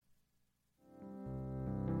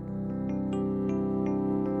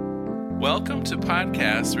Welcome to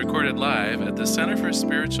podcasts recorded live at the Center for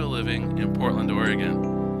Spiritual Living in Portland,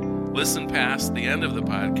 Oregon. Listen past the end of the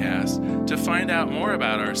podcast to find out more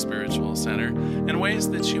about our spiritual center and ways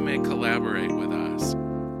that you may collaborate with us.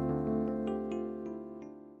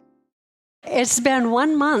 It's been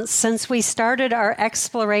 1 month since we started our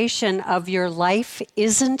exploration of Your Life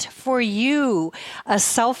Isn't For You, a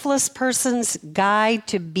selfish person's guide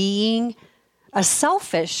to being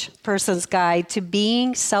selfless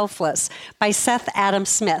by Seth Adam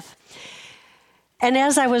Smith. And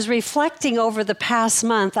as I was reflecting over the past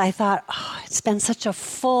month, I thought, it's been such a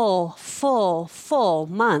full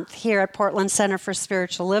month here at Portland Center for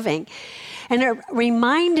Spiritual Living. And it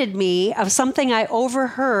reminded me of something I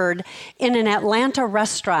overheard in an Atlanta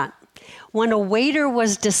restaurant when a waiter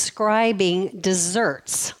was describing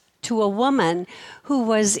desserts to a woman who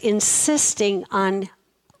was insisting on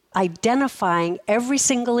identifying every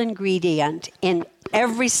single ingredient in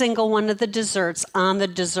every single one of the desserts on the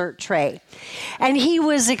dessert tray. And he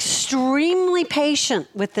was extremely patient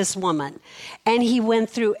with this woman. And he went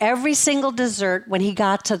through every single dessert. When he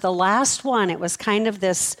got to the last one, it was kind of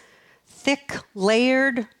this thick,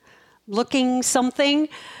 layered looking something.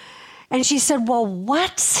 And she said, "Well,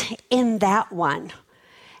 what's in that one?"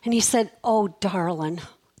 And he said, "Oh, darling,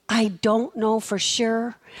 I don't know for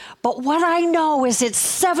sure, but what I know is it's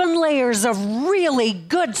 7 layers of really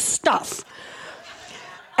good stuff."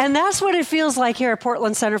 And that's what it feels like here at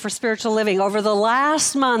Portland Center for Spiritual Living. Over the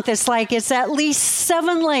last month, it's like it's at least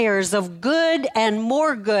 7 layers of good and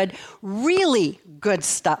more good, really good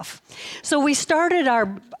stuff. So we started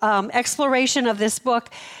our exploration of this book.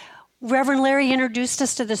 Reverend Larry introduced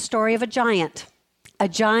us to the story of a giant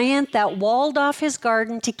that walled off his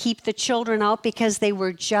garden to keep the children out because they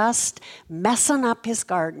were just messing up his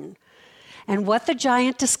garden. And what the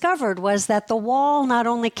giant discovered was that the wall not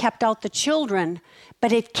only kept out the children,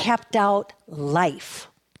 but it kept out life.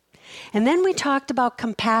 And then we talked about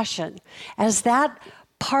compassion as that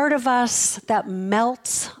part of us that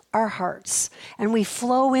melts our hearts, and we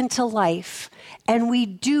flow into life, and we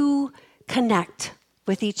do connect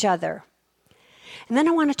with each other. And then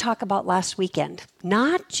I want to talk about last weekend,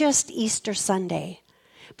 not just Easter Sunday,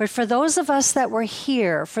 but for those of us that were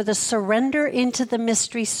here for the Surrender into the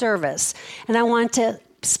Mystery service. And I want to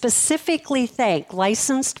specifically thank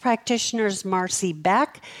licensed practitioners Marcy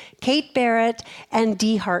Beck, Kate Barrett, and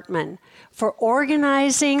Dee Hartman for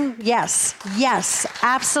organizing,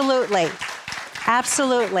 absolutely,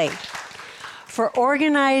 for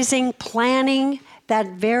organizing, planning that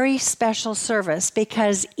very special service,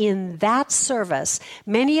 because in that service,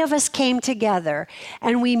 many of us came together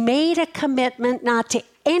and we made a commitment not to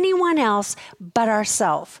anyone else but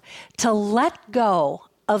ourselves to let go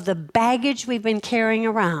of the baggage we've been carrying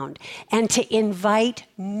around and to invite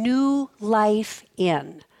new life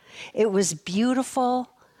in. It was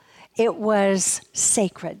beautiful. It was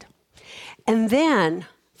sacred. And then,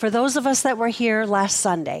 for those of us that were here last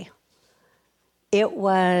Sunday, it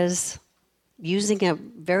was, using a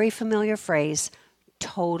very familiar phrase,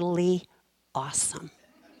 totally awesome.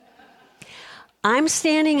 I'm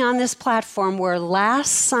standing on this platform where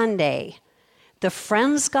last Sunday, the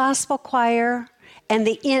Friends Gospel Choir and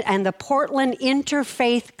the Portland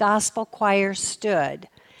Interfaith Gospel Choir stood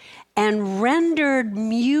and rendered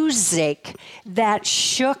music that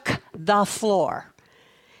shook the floor.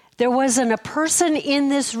 There wasn't a person in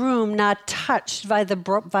this room not touched by the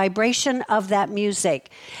vibration of that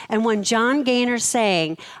music. And when John Gaynor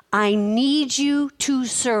sang, "I need you to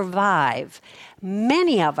survive,"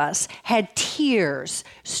 many of us had tears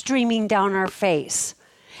streaming down our face.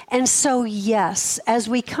 And so, yes, as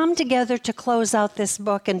we come together to close out this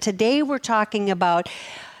book, and today we're talking about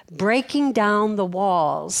breaking down the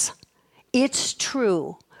walls, it's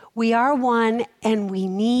true. We are one, and we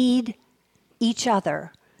need each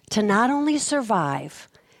other to not only survive,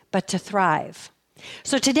 but to thrive.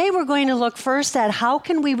 So today we're going to look first at how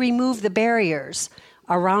can we remove the barriers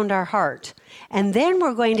around our heart. And then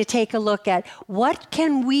we're going to take a look at what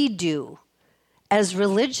can we do as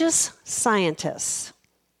religious scientists.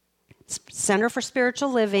 Center for Spiritual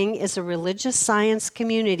Living is a religious science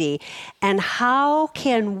community. And how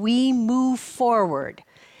can we move forward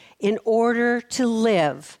in order to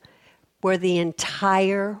live where the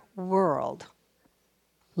entire world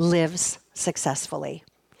lives successfully?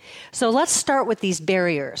 So let's start with these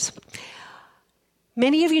barriers.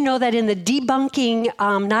 Many of you know that in the Debunking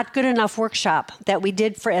Not Good Enough workshop that we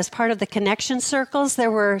did as part of the Connection Circles,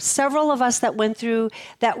 there were several of us that went through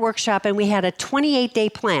that workshop, and we had a 28-day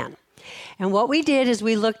plan. And what we did is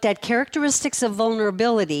we looked at characteristics of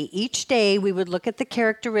vulnerability. Each day we would look at the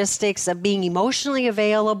characteristics of being emotionally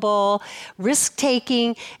available,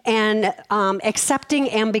 risk-taking, and accepting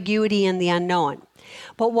ambiguity in the unknown.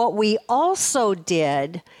 But what we also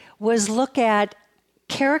did was look at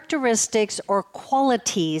characteristics or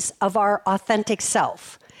qualities of our authentic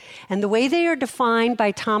self. And the way they are defined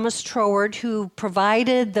by Thomas Troward, who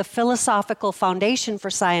provided the philosophical foundation for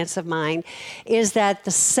Science of Mind, is that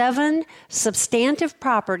the 7 substantive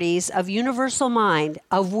properties of universal mind,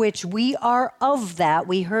 of which we are of that,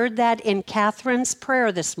 we heard that in Catherine's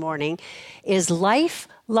prayer this morning, is life,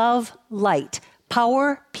 love, light,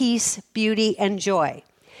 power, peace, beauty, and joy.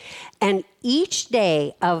 And each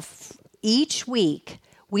day of each week,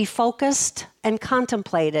 we focused and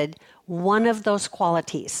contemplated one of those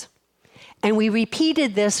qualities. And we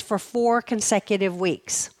repeated this for 4 consecutive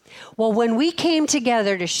weeks. Well, when we came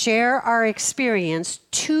together to share our experience,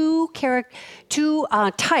 two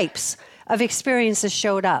types of experiences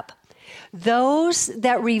showed up. Those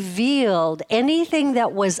that revealed anything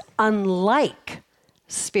that was unlike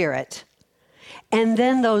spirit, and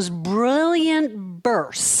then those brilliant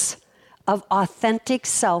bursts of authentic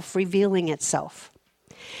self revealing itself.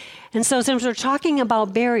 And so since we're talking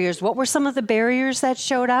about barriers, what were some of the barriers that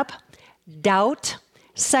showed up? Doubt,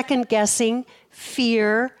 second-guessing,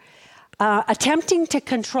 fear, attempting to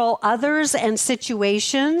control others and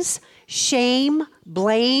situations, shame,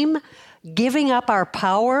 blame, giving up our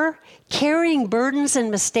power, carrying burdens and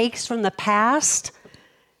mistakes from the past.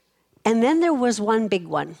 And then there was one big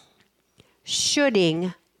one,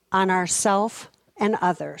 shoulding on ourselves and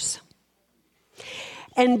others.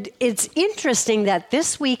 And it's interesting that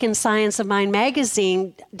this week in Science of Mind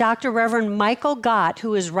magazine, Dr. Reverend Michael Gott,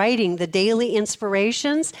 who is writing the Daily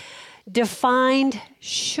Inspirations, defined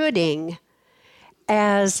shoulding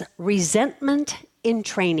as resentment in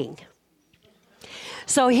training.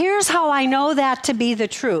 So here's how I know that to be the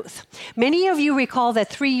truth. Many of you recall that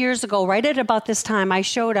 3 years ago, right at about this time, I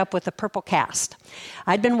showed up with a purple cast.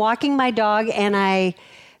 I'd been walking my dog and I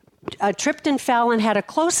tripped and fell and had a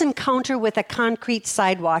close encounter with a concrete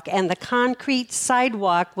sidewalk, and the concrete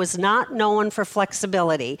sidewalk was not known for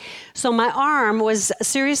flexibility. So my arm was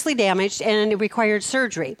seriously damaged and it required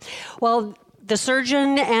surgery. Well, the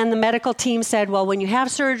surgeon and the medical team said, well, when you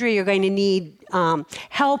have surgery, you're going to need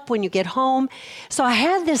help when you get home. So I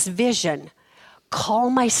had this vision.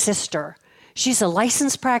 Call my sister. She's a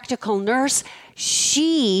licensed practical nurse.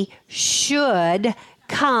 She should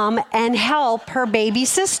come and help her baby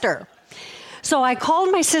sister. So I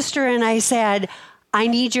called my sister and I said, I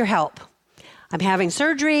need your help. I'm having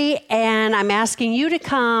surgery and I'm asking you to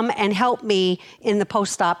come and help me in the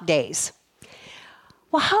post-op days.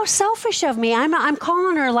 Well, how selfish of me. I'm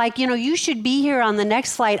calling her like, you should be here on the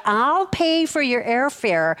next flight. I'll pay for your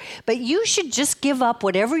airfare, but you should just give up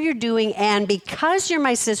whatever you're doing, and because you're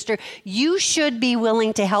my sister, you should be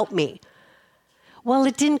willing to help me. Well,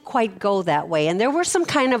 it didn't quite go that way, and there were some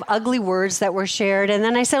kind of ugly words that were shared, and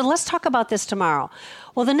then I said, let's talk about this tomorrow.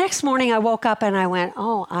 Well, the next morning I woke up and I went,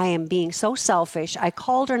 oh, I am being so selfish. I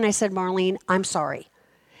called her and I said, Marlene, I'm sorry.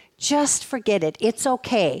 Just forget it. It's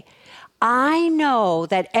okay. I know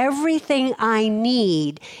that everything I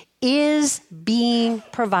need is being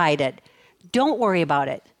provided. Don't worry about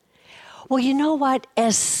it. Well, you know what?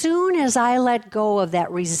 As soon as I let go of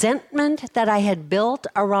that resentment that I had built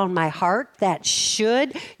around my heart,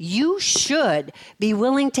 you should be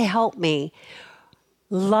willing to help me,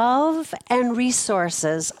 love and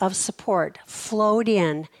resources of support flowed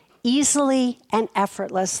in easily and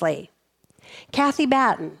effortlessly. Kathy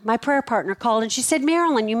Batten, my prayer partner, called and she said,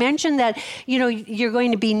 Marilyn, you mentioned that you're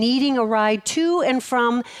going to be needing a ride to and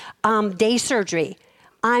from day surgery.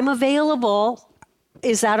 I'm available.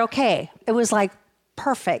 Is that okay? It was like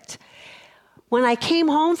perfect. When I came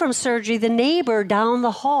home from surgery, the neighbor down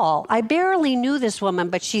the hall, I barely knew this woman,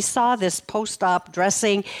 but she saw this post-op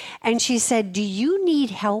dressing, and she said, do you need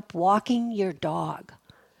help walking your dog?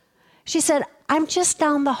 She said, I'm just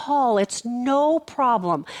down the hall. It's no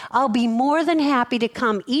problem. I'll be more than happy to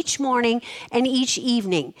come each morning and each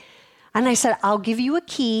evening. And I said, I'll give you a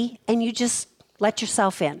key, and you just let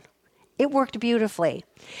yourself in. It worked beautifully.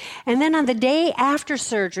 And then on the day after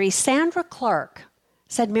surgery, Sandra Clark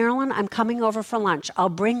said, Marilyn, I'm coming over for lunch. I'll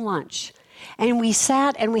bring lunch. And we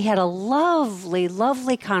sat and we had a lovely,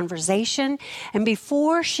 lovely conversation. And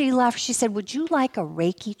before she left, she said, would you like a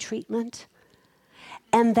Reiki treatment?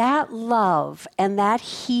 And that love and that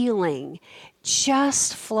healing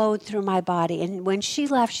just flowed through my body. And when she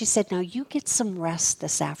left, she said, now you get some rest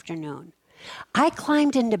this afternoon. I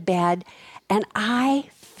climbed into bed and I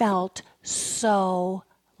felt so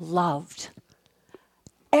loved.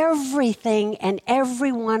 Everything and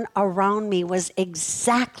everyone around me was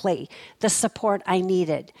exactly the support I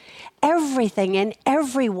needed. Everything and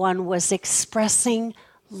everyone was expressing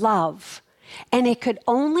love. And it could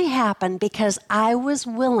only happen because I was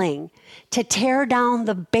willing to tear down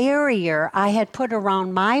the barrier I had put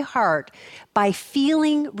around my heart by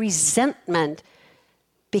feeling resentment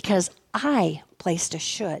because I placed a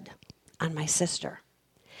should on my sister.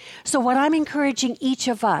 So what I'm encouraging each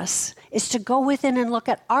of us is to go within and look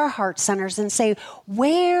at our heart centers and say,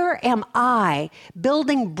 where am I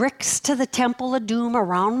building bricks to the temple of doom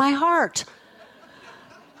around my heart?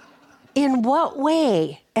 In what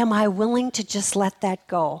way am I willing to just let that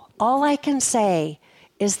go? All I can say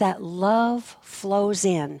is that love flows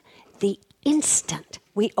in the instant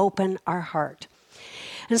we open our heart.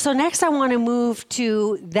 And so next I want to move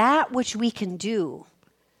to that which we can do,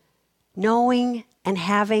 knowing and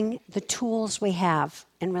having the tools we have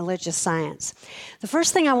in religious science. The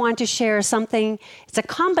first thing I want to share is something, it's a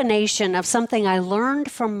combination of something I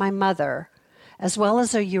learned from my mother, as well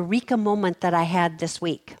as a eureka moment that I had this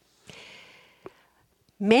week.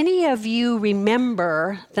 Many of you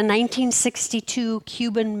remember the 1962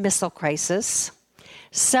 Cuban Missile Crisis.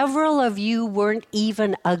 Several of you weren't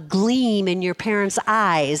even a gleam in your parents'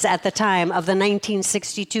 eyes at the time of the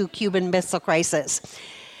 1962 Cuban Missile Crisis.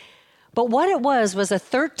 But what it was a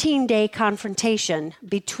 13-day confrontation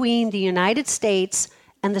between the United States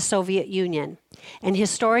and the Soviet Union. And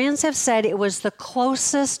historians have said it was the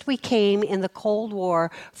closest we came in the Cold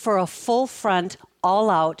War for a full front,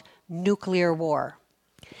 all-out nuclear war.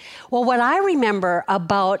 Well, what I remember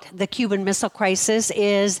about the Cuban Missile Crisis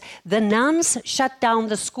is the nuns shut down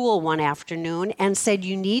the school one afternoon and said,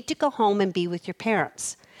 you need to go home and be with your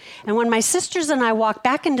parents. And when my sisters and I walked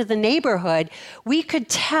back into the neighborhood, we could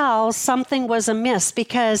tell something was amiss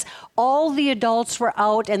because all the adults were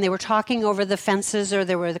out and they were talking over the fences, or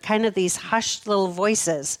there were kind of these hushed little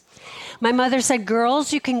voices. My mother said,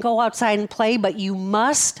 girls, you can go outside and play, but you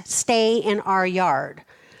must stay in our yard.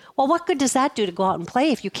 Well, what good does that do to go out and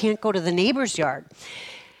play if you can't go to the neighbor's yard?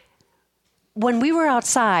 When we were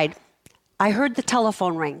outside, I heard the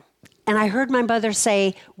telephone ring, and I heard my mother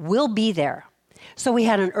say, we'll be there. So we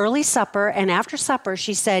had an early supper, and after supper,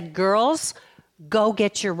 she said, girls, go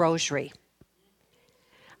get your rosary.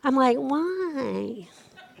 I'm like, why?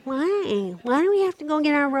 Why? Why do we have to go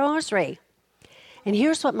get our rosary? And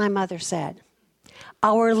here's what my mother said.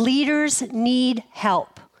 Our leaders need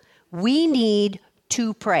help. We need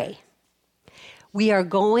to pray. We are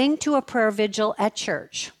going to a prayer vigil at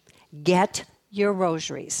church. Get your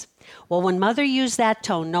rosaries. Well, when Mother used that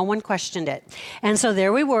tone, no one questioned it. And so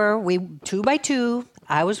there we were, we 2 by 2.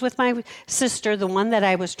 I was with my sister, the one that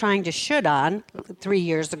I was trying to should on 3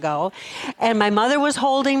 years ago. And my mother was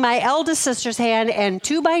holding my eldest sister's hand, and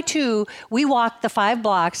 2 by 2, we walked the 5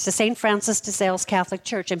 blocks to St. Francis de Sales Catholic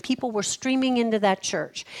Church, and people were streaming into that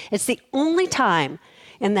church. It's the only time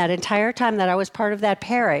in that entire time that I was part of that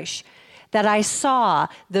parish that I saw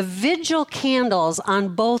the vigil candles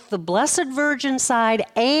on both the Blessed Virgin side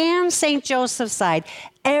and St. Joseph's side.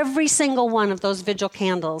 Every single one of those vigil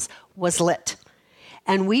candles was lit.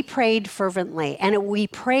 And we prayed fervently. And we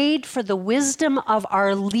prayed for the wisdom of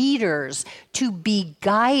our leaders to be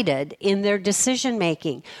guided in their decision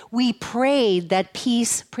making. We prayed that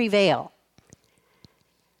peace prevail.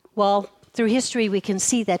 Well, through history, we can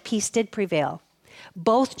see that peace did prevail.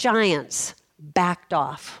 Both giants backed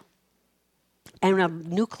off, and a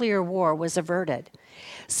nuclear war was averted.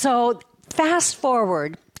 So fast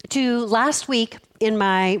forward to last week in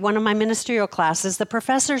one of my ministerial classes, the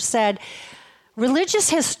professor said, religious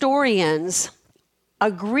historians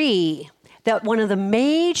agree that one of the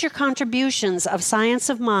major contributions of science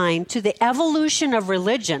of mind to the evolution of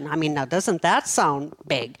religion, I mean, now doesn't that sound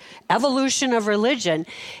big? Evolution of religion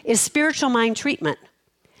is spiritual mind treatment.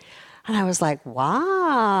 And I was like,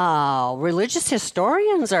 wow, religious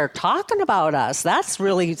historians are talking about us. That's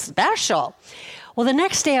really special. Well, the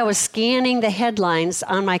next day I was scanning the headlines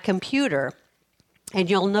on my computer, and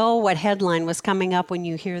you'll know what headline was coming up when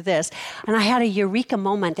you hear this. And I had a eureka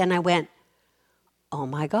moment, and I went, oh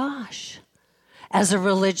my gosh. As a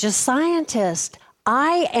religious scientist,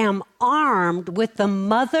 I am armed with the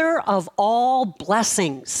mother of all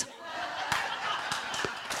blessings.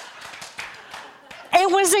 It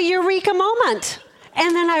was a eureka moment.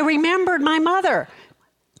 And then I remembered my mother.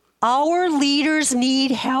 Our leaders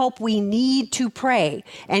need help. We need to pray.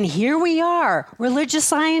 And here we are, religious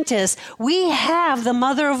scientists. We have the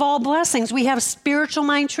mother of all blessings. We have spiritual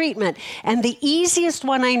mind treatment. And the easiest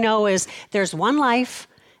one I know is there's one life.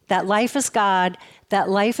 That life is God. That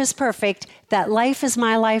life is perfect. That life is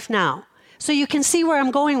my life now. So you can see where I'm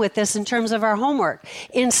going with this in terms of our homework.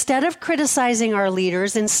 Instead of criticizing our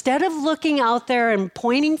leaders, instead of looking out there and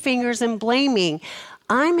pointing fingers and blaming,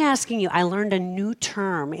 I'm asking you, I learned a new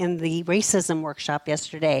term in the racism workshop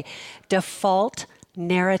yesterday, default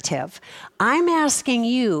narrative. I'm asking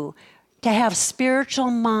you to have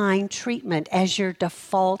spiritual mind treatment as your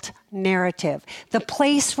default narrative. The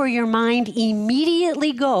place where your mind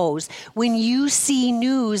immediately goes when you see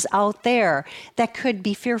news out there that could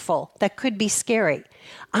be fearful, that could be scary.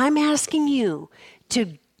 I'm asking you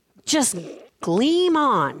to just gleam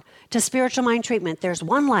on to spiritual mind treatment. There's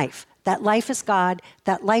one life. That life is God.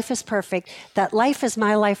 That life is perfect. That life is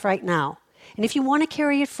my life right now. And if you want to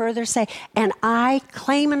carry it further, say, and I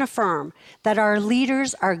claim and affirm that our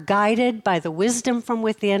leaders are guided by the wisdom from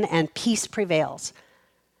within and peace prevails.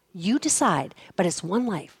 You decide, but it's one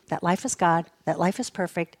life. That life is God. That life is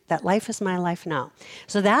perfect. That life is my life now.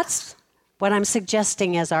 So that's what I'm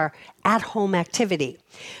suggesting as our at-home activity.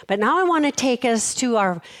 But now I want to take us to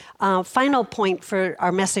our final point for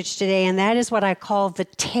our message today, and that is what I call the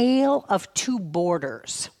tale of two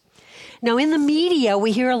borders. Now, in the media,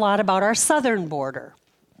 we hear a lot about our southern border,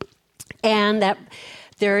 and that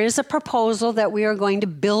there is a proposal that we are going to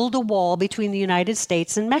build a wall between the United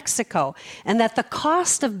States and Mexico, and that the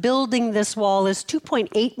cost of building this wall is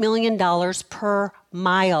 $2.8 million per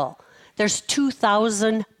mile. There's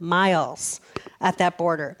 2,000 miles at that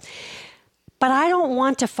border. But I don't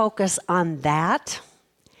want to focus on that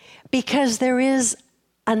because there is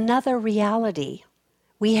another reality.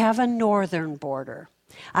 We have a northern border.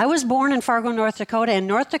 I was born in Fargo, North Dakota, and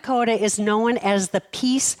North Dakota is known as the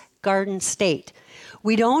Peace Garden State.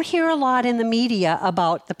 We don't hear a lot in the media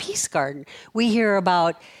about the Peace Garden. We hear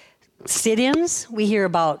about sit-ins, we hear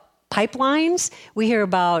about pipelines, we hear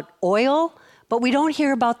about oil, but we don't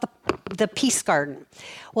hear about the Peace Garden.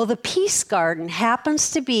 Well, the Peace Garden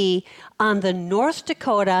happens to be on the North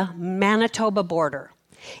Dakota-Manitoba border.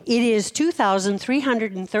 It is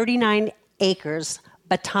 2,339 acres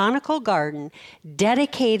botanical garden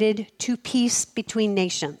dedicated to peace between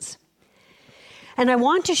nations. And I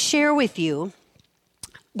want to share with you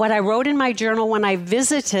what I wrote in my journal when I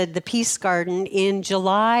visited the Peace Garden in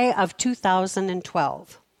July of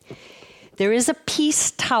 2012. There is a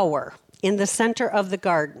peace tower in the center of the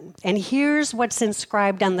garden, and here's what's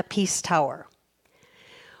inscribed on the peace tower.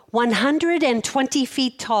 120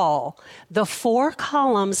 feet tall, the 4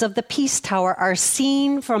 columns of the peace tower are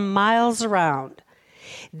seen from miles around.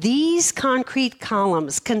 These concrete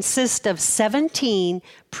columns consist of 17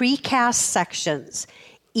 precast sections.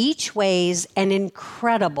 Each weighs an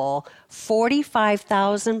incredible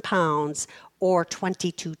 45,000 pounds or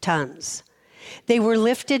 22 tons. They were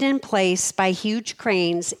lifted in place by huge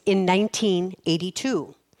cranes in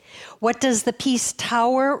 1982. What does the Peace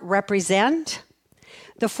Tower represent?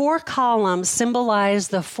 The 4 columns symbolize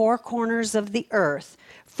the 4 corners of the earth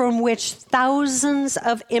from which thousands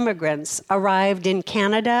of immigrants arrived in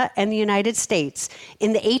Canada and the United States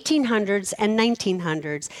in the 1800s and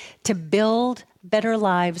 1900s to build better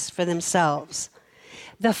lives for themselves.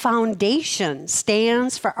 The foundation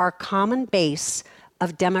stands for our common base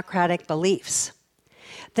of democratic beliefs.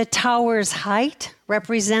 The tower's height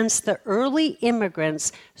represents the early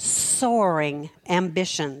immigrants' soaring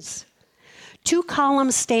ambitions. 2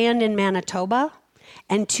 columns stand in Manitoba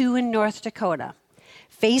and 2 in North Dakota,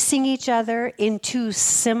 facing each other in 2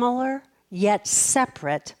 similar yet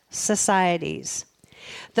separate societies.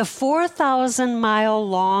 The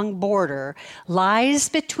 4,000-mile-long border lies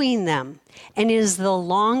between them and is the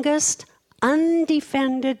longest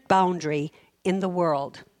undefended boundary in the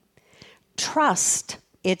world. Trust,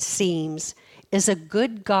 it seems, is a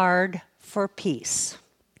good guard for peace.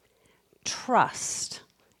 Trust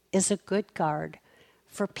is a good guard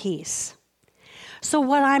for peace. So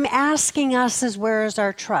what I'm asking us is, where is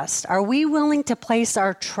our trust? Are we willing to place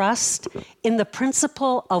our trust in the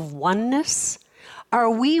principle of oneness?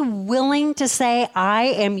 Are we willing to say, I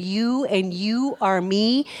am you and you are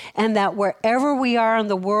me, and that wherever we are in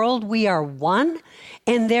the world, we are one?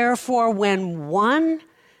 And therefore, when one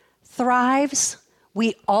thrives,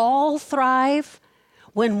 we all thrive.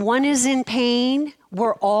 When one is in pain,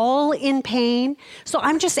 we're all in pain. So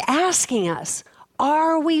I'm just asking us,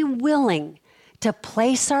 are we willing to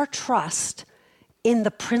place our trust in the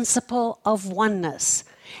principle of oneness?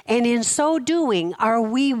 And in so doing, are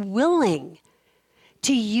we willing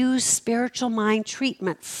to use spiritual mind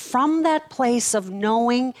treatment from that place of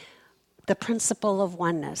knowing the principle of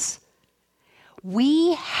oneness?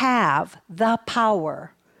 We have the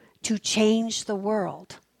power to change the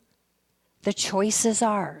world. The choice is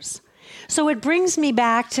ours. So it brings me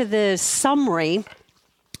back to the summary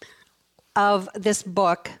of this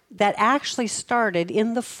book that actually started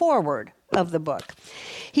in the foreword of the book.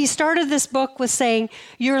 He started this book with saying,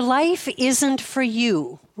 "Your life isn't for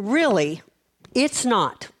you. Really, it's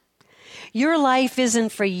not. Your life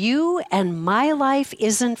isn't for you, and my life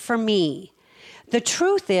isn't for me. The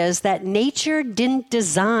truth is that nature didn't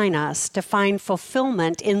design us to find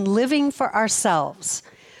fulfillment in living for ourselves.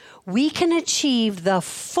 We can achieve the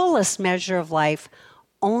fullest measure of life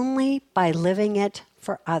only by living it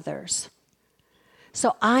for others."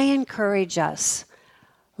 So I encourage us,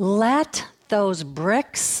 let those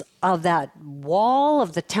bricks of that wall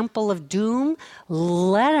of the Temple of Doom,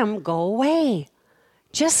 let them go away.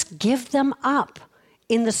 Just give them up.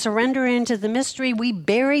 In the surrender into the mystery, we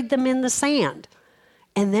buried them in the sand.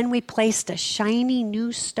 And then we placed a shiny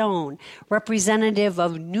new stone, representative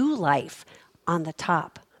of new life, on the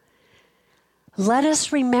top. Let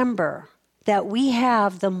us remember that we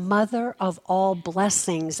have the mother of all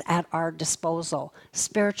blessings at our disposal,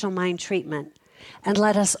 spiritual mind treatment. And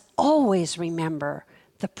let us always remember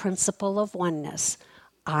the principle of oneness.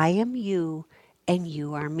 I am you and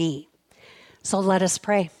you are me. So let us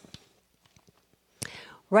pray.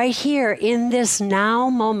 Right here in this now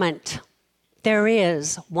moment, there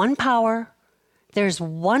is one power, there's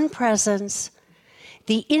one presence,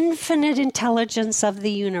 the infinite intelligence of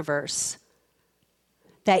the universe,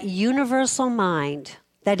 that universal mind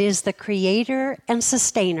that is the creator and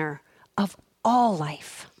sustainer of all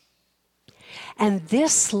life. And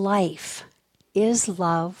this life is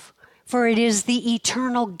love, for it is the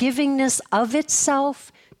eternal givingness of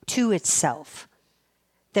itself to itself.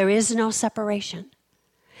 There is no separation.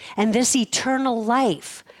 And this eternal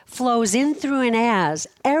life flows in through and as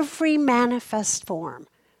every manifest form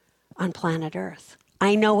on planet Earth.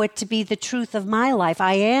 I know it to be the truth of my life.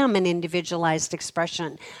 I am an individualized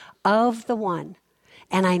expression of the one.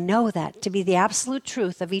 And I know that to be the absolute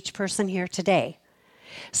truth of each person here today.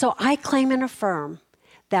 So I claim and affirm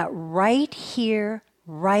that right here,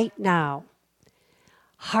 right now,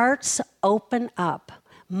 hearts open up,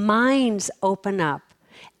 minds open up,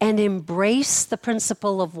 and embrace the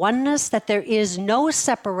principle of oneness, that there is no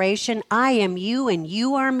separation. I am you and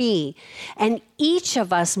you are me. And each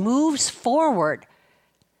of us moves forward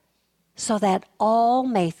so that all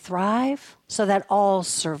may thrive, so that all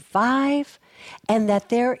survive, and that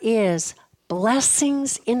there is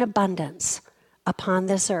blessings in abundance upon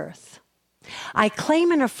this earth. I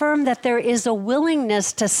claim and affirm that there is a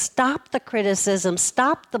willingness to stop the criticism,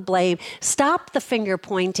 stop the blame, stop the finger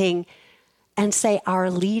pointing, and say,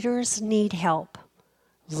 our leaders need help.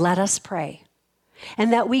 Let us pray.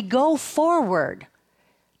 And that we go forward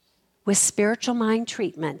with spiritual mind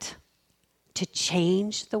treatment to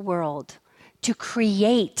change the world, to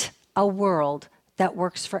create a world that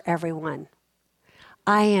works for everyone.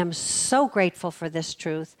 I am so grateful for this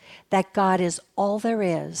truth, that God is all there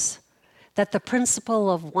is, that the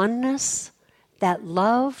principle of oneness, that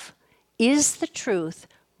love is the truth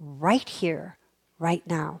right here, right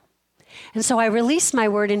now. And so I release my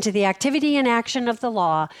word into the activity and action of the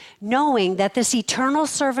law, knowing that this eternal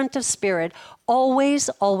servant of spirit always,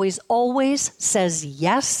 always, always says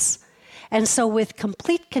yes. And so with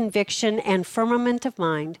complete conviction and firmament of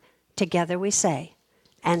mind, together we say,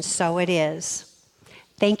 and so it is.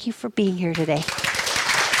 Thank you for being here today.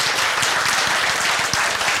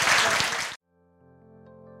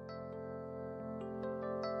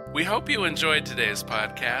 We hope you enjoyed today's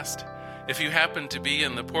podcast. If you happen to be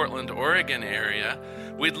in the Portland, Oregon area,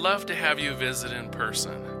 we'd love to have you visit in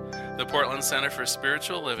person. The Portland Center for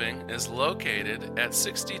Spiritual Living is located at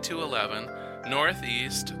 6211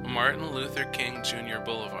 Northeast Martin Luther King Jr.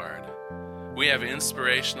 Boulevard. We have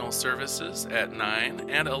inspirational services at 9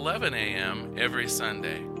 and 11 a.m. every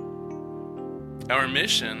Sunday. Our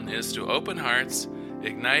mission is to open hearts,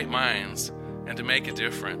 ignite minds, and to make a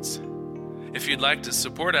difference. If you'd like to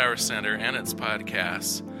support our center and its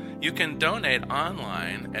podcasts, you can donate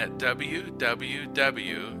online at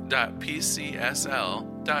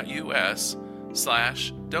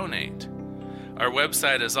www.pcsl.us/donate. Our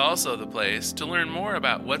website is also the place to learn more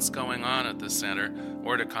about what's going on at the center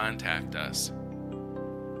or to contact us.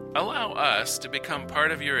 Allow us to become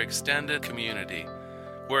part of your extended community.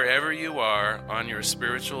 Wherever you are on your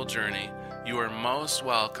spiritual journey, you are most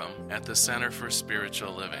welcome at the Center for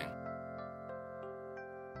Spiritual Living.